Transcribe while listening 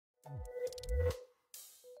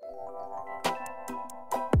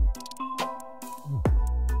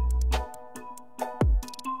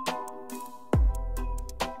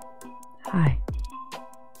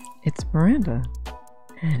Miranda.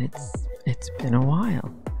 And it's been a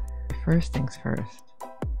while. First things first.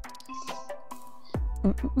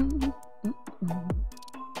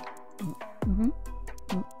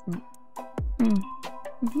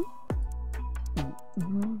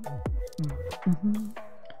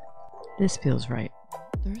 This feels right.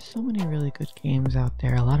 There's so many really good games out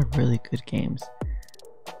there, a lot of really good games.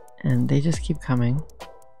 And they just keep coming.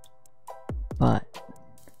 But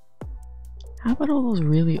how about all those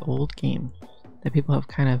really old games that people have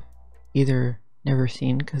kind of either never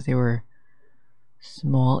seen because they were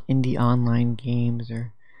small indie online games,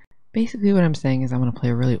 or basically what I'm saying is I'm going to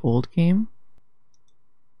play a really old game.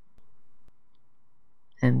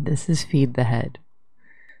 And this is Feed the Head.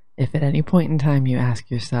 If at any point in time you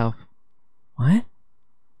ask yourself, what?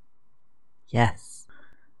 Yes.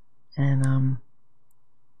 And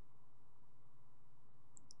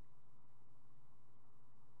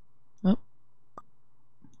oh.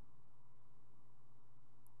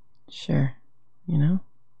 Sure. You know?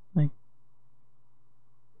 Like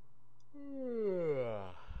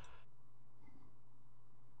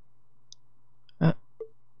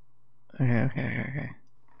okay.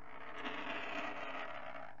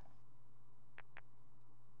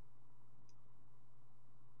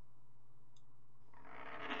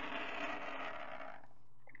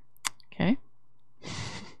 Okay.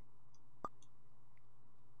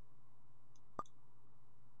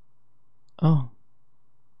 Oh.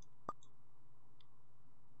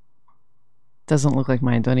 Doesn't look like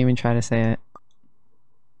mine. Don't even try to say it.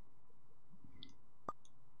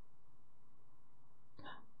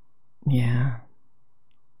 Yeah.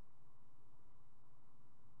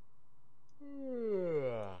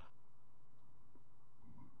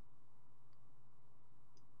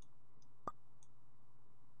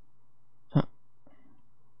 Huh.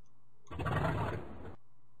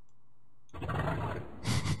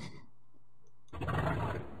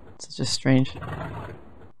 It's just strange.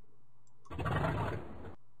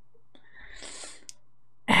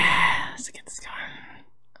 Let's get this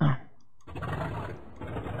going.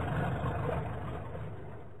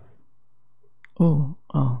 Oh.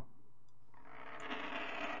 Oh.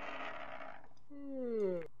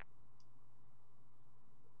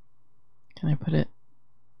 Can I put it?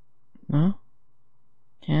 No?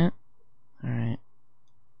 Can't? Alright.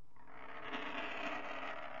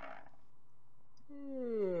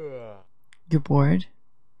 You're bored?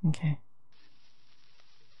 Okay.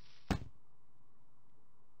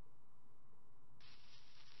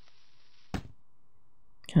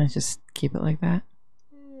 Can I just keep it like that?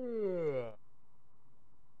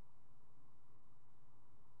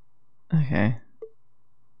 Okay.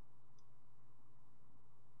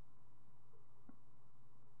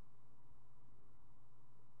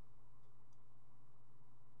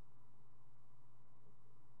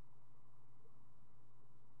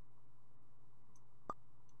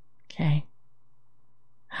 Okay.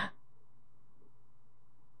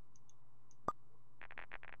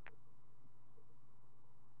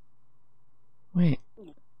 Wait.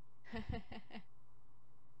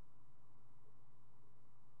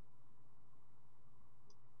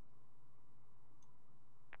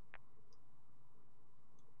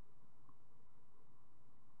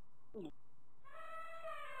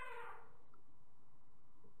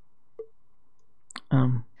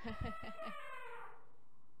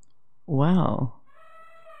 Well.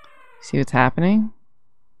 See what's happening?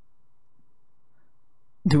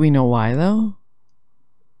 Do we know why though?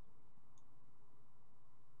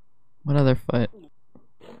 What other foot?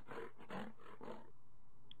 Is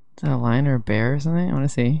that a lion or a bear or something? I want to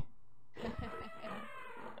see.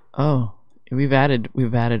 Oh, we've added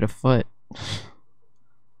a foot.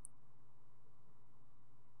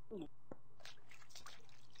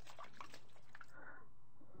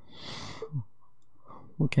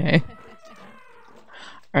 Okay.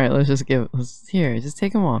 All right, let's here. Just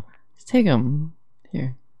take them all. Just take them.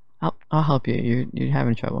 Here, I'll help you. You're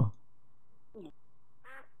having trouble.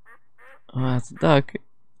 Oh, that's a duck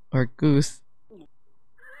or goose.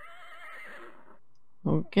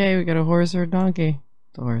 Okay, we got a horse or a donkey.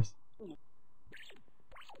 It's a horse. Is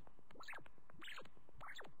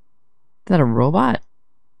that a robot?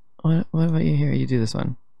 What about you here? You do this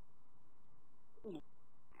one.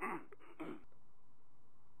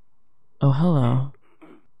 Oh, hello.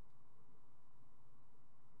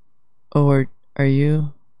 Oh, are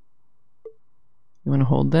you? You want to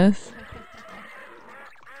hold this?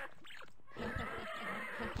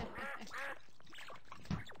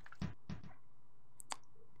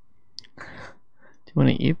 Do you want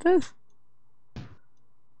to eat this?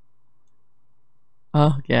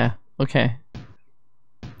 Oh, yeah. Okay.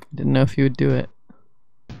 Didn't know if you would do it.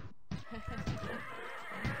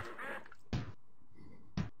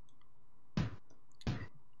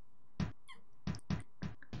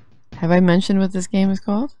 Have I mentioned what this game is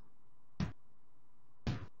called?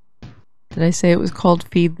 Did I say it was called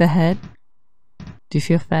Feed the Head? Do you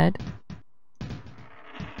feel fed?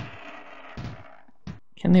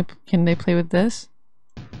 Can they play with this?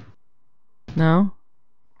 No?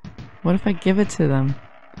 What if I give it to them?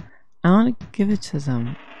 I want to give it to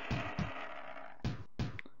them.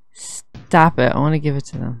 Stop it. I want to give it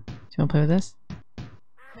to them. Do you want to play with this?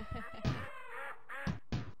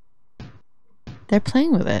 They're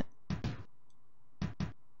playing with it.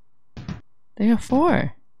 They have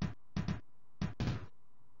 4.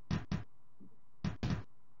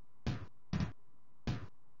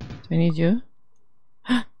 Do I need you?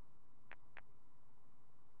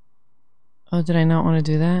 Oh, did I not want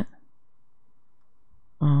to do that?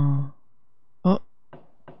 Oh. Oh.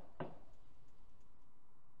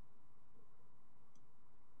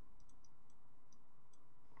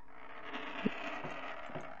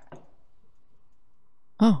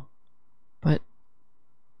 Oh.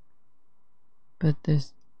 But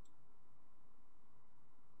there's...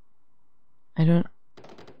 I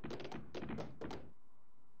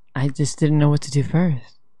just didn't know what to do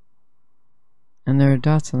first. And there are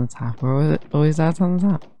dots on the top. Where was it? Always dots on the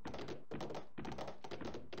top.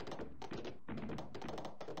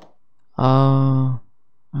 Oh,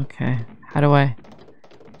 okay. How do I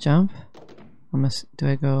jump? Do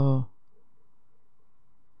I go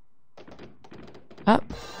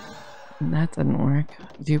up? That didn't work.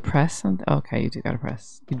 Do you press something? Okay, you do gotta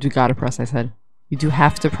press. You do gotta press, I said. You do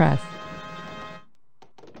have to press.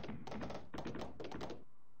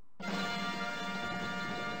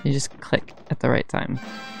 You just click at the right time.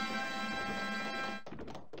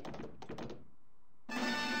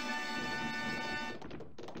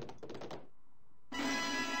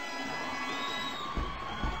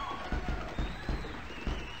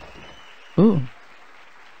 Ooh.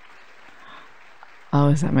 Oh,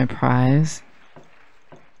 is that my prize?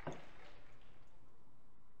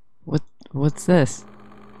 What's this?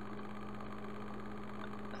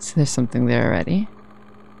 So there's something there already.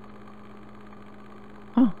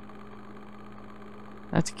 Oh.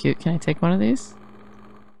 That's cute. Can I take one of these?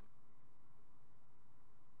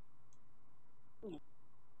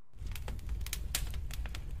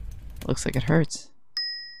 Looks like it hurts.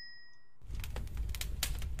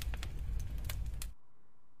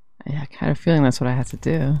 I had a feeling that's what I had to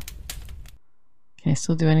do. Can I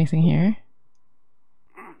still do anything here?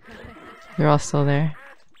 They're all still there.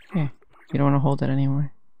 Here. You don't want to hold it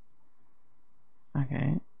anymore.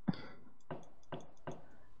 Okay.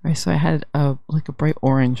 Alright, so I had like a bright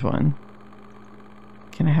orange one.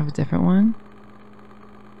 Can I have a different one?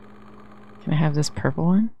 Can I have this purple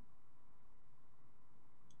one?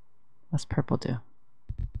 What's purple do?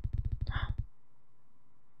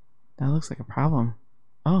 That looks like a problem.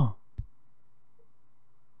 Oh.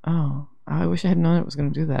 Oh. I wish I had known it was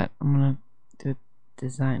going to do that. I'm going to do a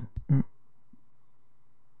design.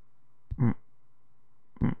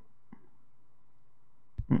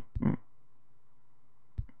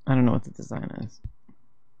 I don't know what the design is.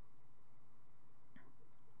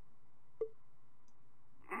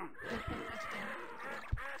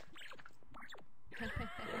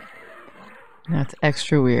 That's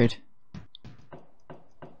extra weird.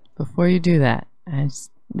 Before you do that, add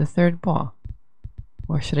the third ball.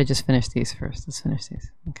 Or should I just finish these first? Let's finish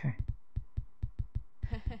these. Okay.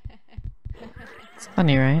 It's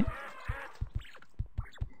funny, right?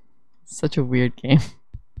 Such a weird game.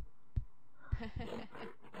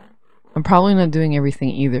 I'm probably not doing everything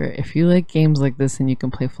either. If you like games like this, then you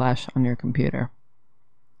can play Flash on your computer.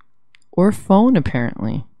 Or phone,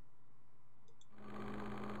 apparently.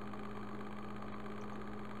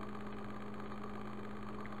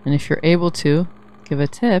 And if you're able to, give a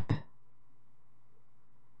tip.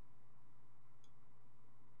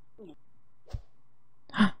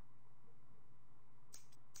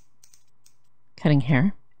 Cutting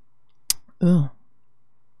hair. Ooh.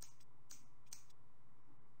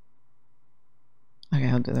 Okay,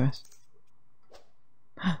 I'll do the rest.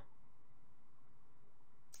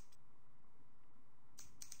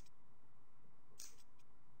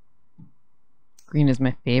 Green is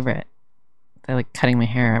my favorite. I like cutting my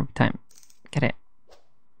hair every time. Get it.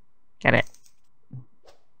 Get it.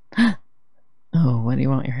 Oh, what do you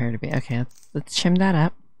want your hair to be? Okay, let's trim that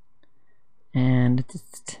up. And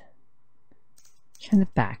just trim the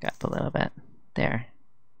back up a little bit. There.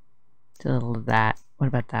 Do a little of that. What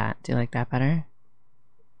about that? Do you like that better?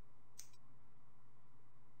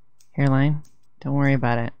 Hairline? Don't worry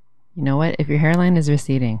about it. You know what? If your hairline is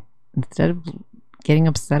receding, instead of getting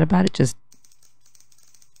upset about it, just...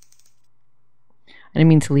 I didn't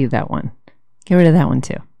mean to leave that one. Get rid of that one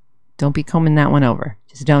too. Don't be combing that one over.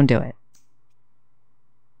 Just don't do it.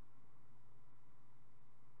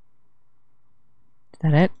 Is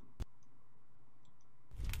that it?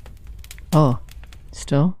 Oh,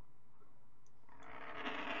 still?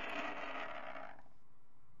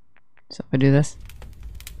 So if I do this,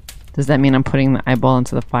 does that mean I'm putting the eyeball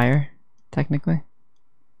into the fire, technically?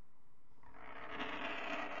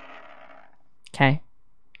 Okay.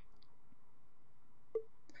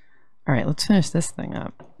 Alright, let's finish this thing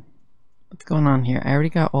up. What's going on here? I already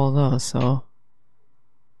got all those, so...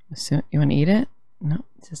 You want to eat it? No,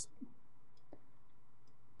 just...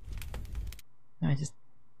 No, I just...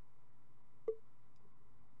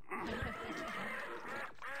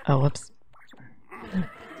 Oh, whoops.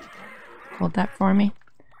 Hold that for me.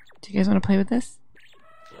 Do you guys want to play with this?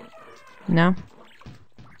 No?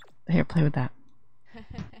 Here, play with that.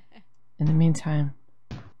 In the meantime...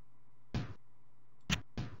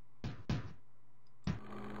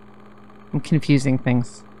 I'm confusing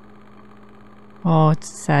things. Oh, it's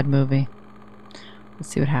a sad movie. Let's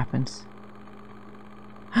see what happens.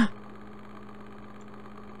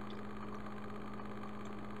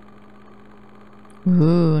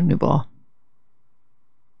 Ooh, new ball.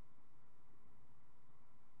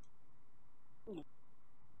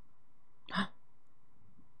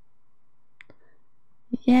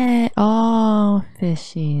 Yeah. Oh,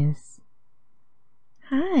 fishies.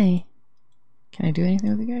 Hi. Can I do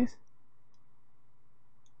anything with you guys?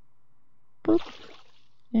 Boop.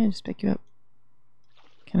 Yeah, just pick you up.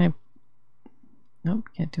 Can I? Nope,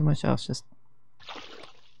 can't do much else. Just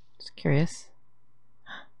curious.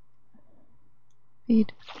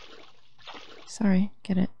 Feed. Sorry,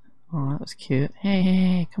 get it. Oh, that was cute. Hey, hey,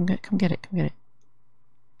 hey, come get it, come get it.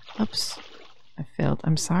 Oops, I failed.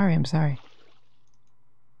 I'm sorry.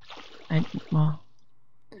 Well,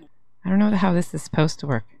 I don't know how this is supposed to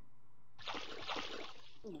work.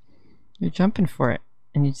 You're jumping for it,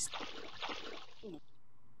 and you just.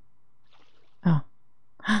 Oh.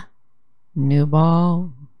 New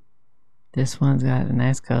ball. This one's got a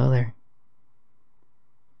nice color.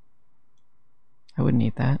 I wouldn't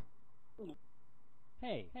eat that.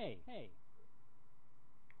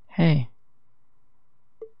 Hey.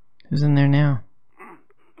 Who's in there now?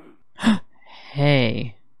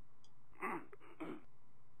 Hey.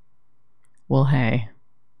 Well, hey.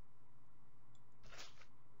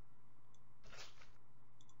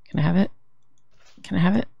 Can I have it? Can I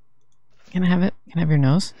have it? Can I have it? Can I have your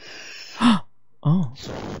nose? Oh.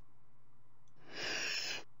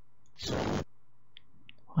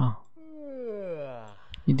 Well.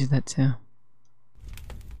 You do that too.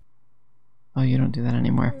 Oh, you don't do that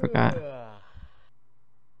anymore. I forgot.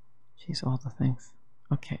 Jeez, all the things.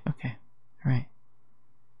 Okay. Alright.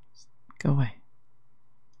 Go away.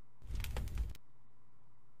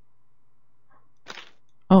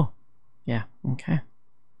 Oh. Yeah, okay.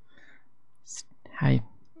 Hi.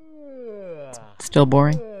 Still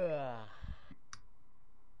boring?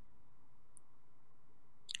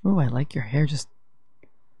 Ooh, I like your hair just...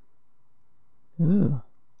 Ooh.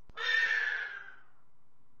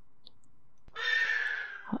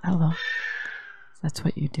 Oh, hello. That's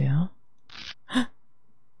what you do?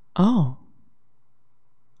 Oh.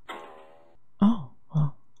 Oh,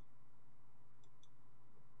 well.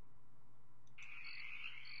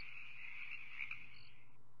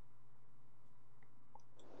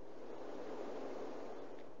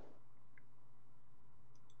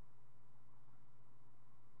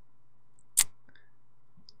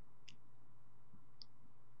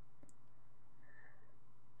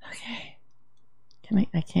 Okay.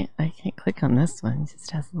 I can't click on this one. It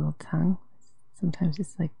just has a little tongue. Sometimes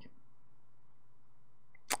it's like,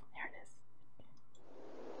 there it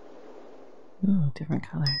is. Ooh, different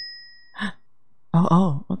color.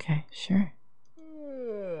 Oh, okay, sure.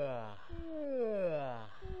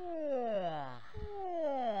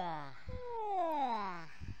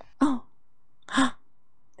 Oh,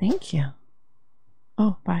 thank you.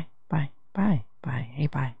 Oh, bye. Hey,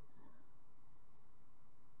 bye.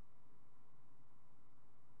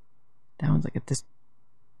 That one's like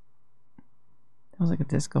a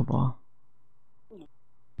disco ball.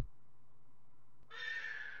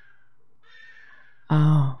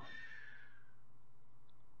 Oh.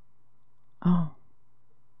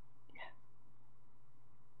 Yeah.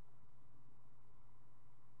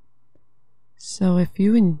 So if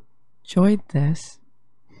you enjoyed this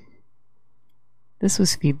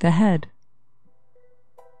was Feed the Head.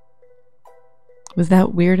 Was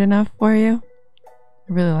that weird enough for you?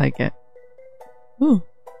 I really like it. Ooh.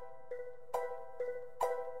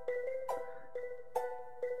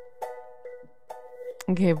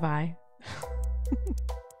 Okay, bye.